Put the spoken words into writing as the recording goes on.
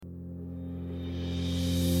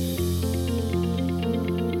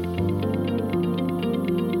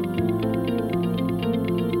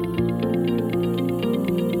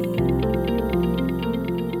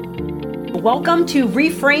Welcome to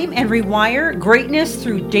Reframe and Rewire Greatness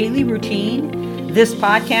Through Daily Routine. This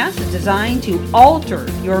podcast is designed to alter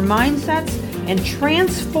your mindsets and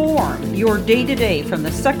transform your day-to-day from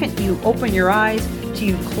the second you open your eyes to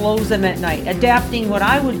you close them at night, adapting what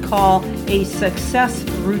I would call a success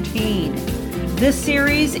routine. This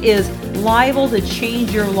series is liable to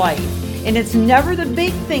change your life, and it's never the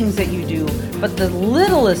big things that you do, but the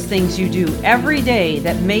littlest things you do every day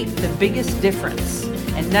that make the biggest difference.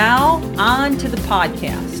 And now, on to the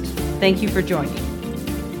podcast. Thank you for joining.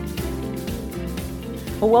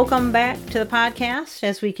 Well, welcome back to the podcast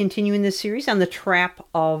as we continue in this series on the trap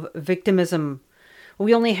of victimism.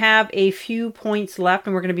 We only have a few points left,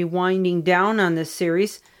 and we're going to be winding down on this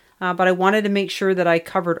series, but I wanted to make sure that I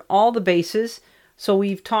covered all the bases. So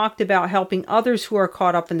we've talked about helping others who are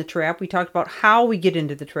caught up in the trap. We talked about how we get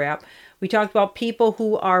into the trap. We talked about people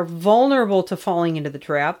who are vulnerable to falling into the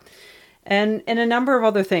trap. And a number of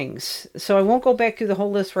other things. So I won't go back through the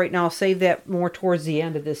whole list right now. I'll save that more towards the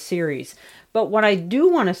end of this series. But what I do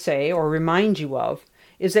want to say or remind you of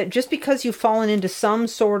is that just because you've fallen into some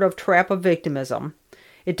sort of trap of victimism,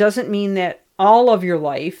 it doesn't mean that all of your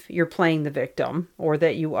life you're playing the victim or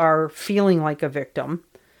that you are feeling like a victim.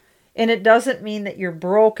 And it doesn't mean that you're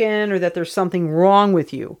broken or that there's something wrong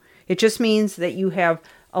with you. It just means that you have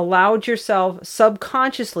allowed yourself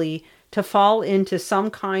subconsciously to fall into some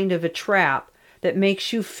kind of a trap that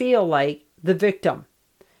makes you feel like the victim.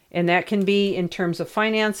 And that can be in terms of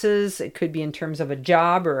finances. It could be in terms of a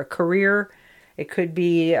job or a career. It could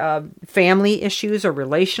be family issues or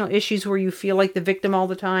relational issues where you feel like the victim all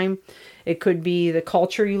the time. It could be the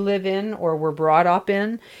culture you live in or were brought up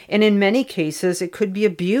in. And in many cases, it could be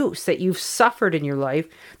abuse that you've suffered in your life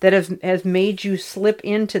that has made you slip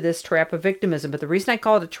into this trap of victimism. But the reason I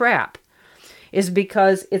call it a trap is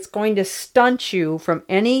because it's going to stunt you from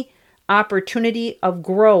any opportunity of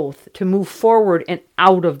growth to move forward and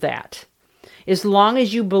out of that. As long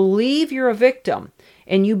as you believe you're a victim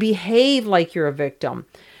and you behave like you're a victim,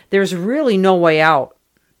 there's really no way out.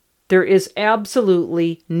 There is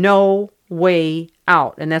absolutely no way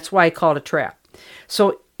out. And that's why I call it a trap.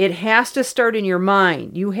 So it has to start in your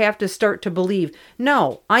mind. You have to start to believe,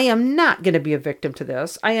 no, I am not going to be a victim to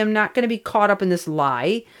this. I am not going to be caught up in this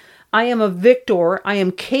lie. I am a victor. I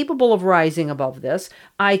am capable of rising above this.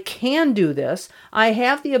 I can do this. I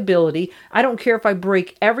have the ability. I don't care if I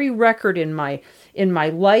break every record in my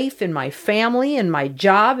life, in my family, in my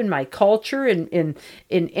job, in my culture, in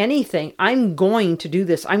anything. I'm going to do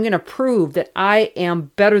this. I'm going to prove that I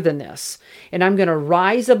am better than this. And I'm going to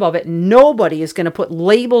rise above it. Nobody is going to put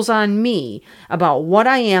labels on me about what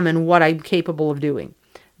I am and what I'm capable of doing.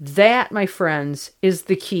 That, my friends, is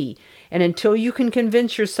the key. And until you can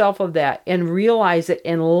convince yourself of that and realize it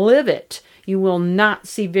and live it, you will not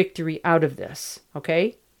see victory out of this.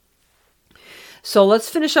 Okay? So let's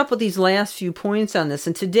finish up with these last few points on this.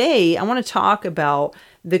 And today I want to talk about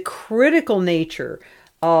the critical nature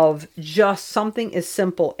of just something as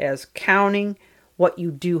simple as counting what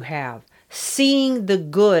you do have. Seeing the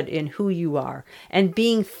good in who you are and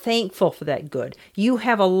being thankful for that good. You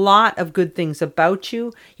have a lot of good things about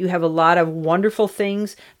you. You have a lot of wonderful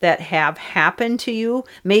things that have happened to you.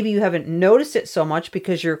 Maybe you haven't noticed it so much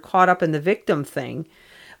because you're caught up in the victim thing.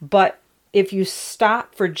 But if you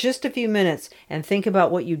stop for just a few minutes and think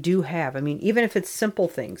about what you do have, I mean, even if it's simple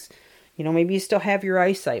things, maybe you still have your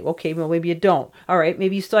eyesight. Okay, well, maybe you don't. All right,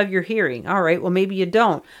 maybe you still have your hearing. All right, well, maybe you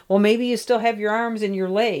don't. Well, maybe you still have your arms and your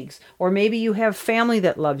legs. Or maybe you have family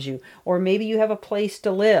that loves you. Or maybe you have a place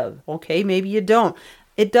to live. Okay, maybe you don't.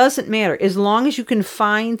 It doesn't matter. As long as you can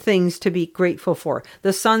find things to be grateful for.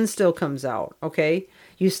 The sun still comes out, okay?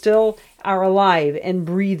 You still are alive and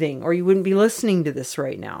breathing, or you wouldn't be listening to this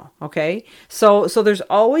right now, okay? So there's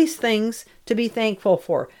always things to be thankful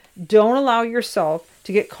for. Don't allow yourself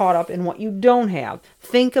to get caught up in what you don't have.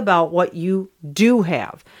 Think about what you do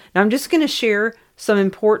have. Now, I'm just going to share some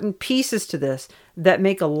important pieces to this that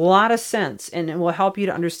make a lot of sense, and it will help you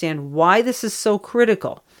to understand why this is so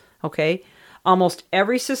critical, okay? Almost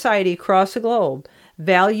every society across the globe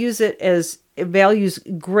values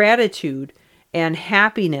gratitude and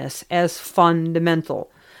happiness as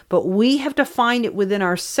fundamental. But we have to find it within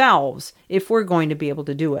ourselves if we're going to be able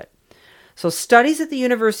to do it. So studies at the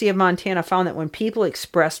University of Montana found that when people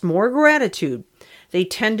expressed more gratitude, they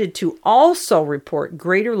tended to also report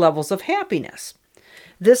greater levels of happiness.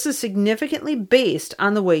 This is significantly based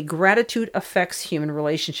on the way gratitude affects human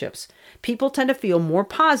relationships. People tend to feel more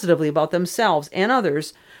positively about themselves and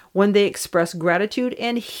others when they express gratitude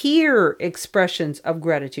and hear expressions of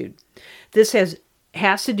gratitude. This has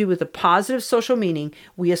has to do with the positive social meaning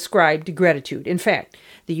we ascribe to gratitude. In fact,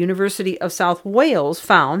 the University of South Wales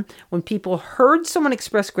found when people heard someone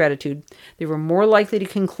express gratitude, they were more likely to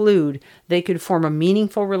conclude they could form a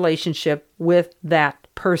meaningful relationship with that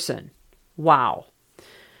person. Wow.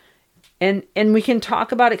 And we can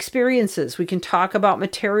talk about experiences. We can talk about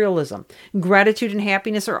materialism. Gratitude and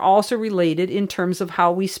happiness are also related in terms of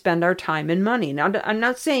how we spend our time and money. Now, I'm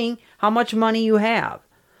not saying how much money you have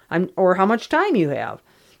or how much time you have,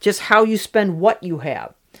 just how you spend what you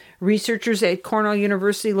have. Researchers at Cornell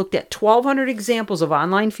University looked at 1,200 examples of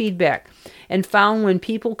online feedback and found when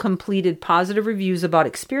people completed positive reviews about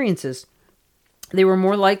experiences, they were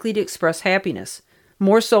more likely to express happiness,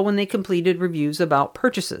 more so when they completed reviews about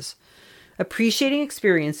purchases. Appreciating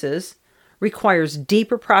experiences requires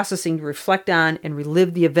deeper processing to reflect on and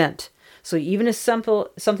relive the event. So even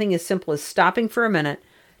something as simple as stopping for a minute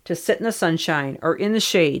to sit in the sunshine or in the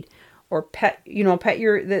shade, or pet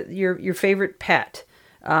your favorite pet,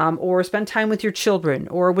 or spend time with your children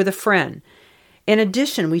or with a friend. In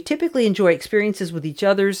addition, we typically enjoy experiences with each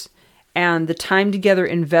other's, and the time together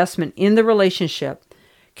investment in the relationship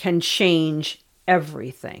can change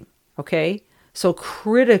everything. Okay? So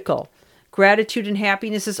critical. Gratitude and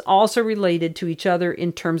happiness is also related to each other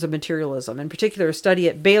in terms of materialism. In particular, a study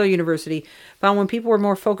at Baylor University found when people were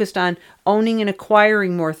more focused on owning and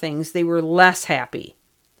acquiring more things, they were less happy.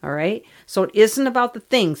 All right? So it isn't about the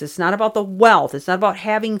things. It's not about the wealth. It's not about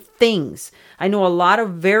having things. I know a lot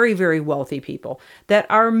of very, very wealthy people that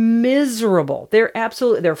are miserable.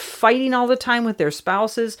 They're fighting all the time with their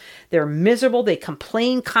spouses. They're miserable. They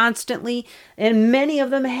complain constantly. And many of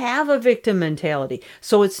them have a victim mentality.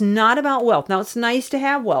 So it's not about wealth. Now, it's nice to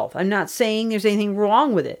have wealth. I'm not saying there's anything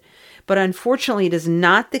wrong with it. But unfortunately, it is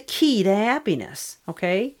not the key to happiness.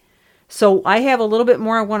 Okay? So I have a little bit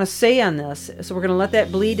more I want to say on this. So we're going to let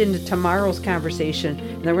that bleed into tomorrow's conversation.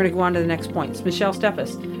 And then we're going to go on to the next point. It's Michelle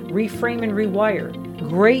Steffes. Reframe and rewire.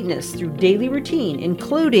 Greatness through daily routine,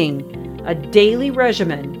 including a daily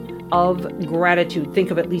regimen of gratitude.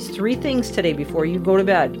 Think of at least 3 things today before you go to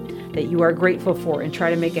bed that you are grateful for and try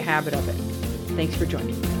to make a habit of it. Thanks for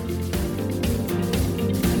joining.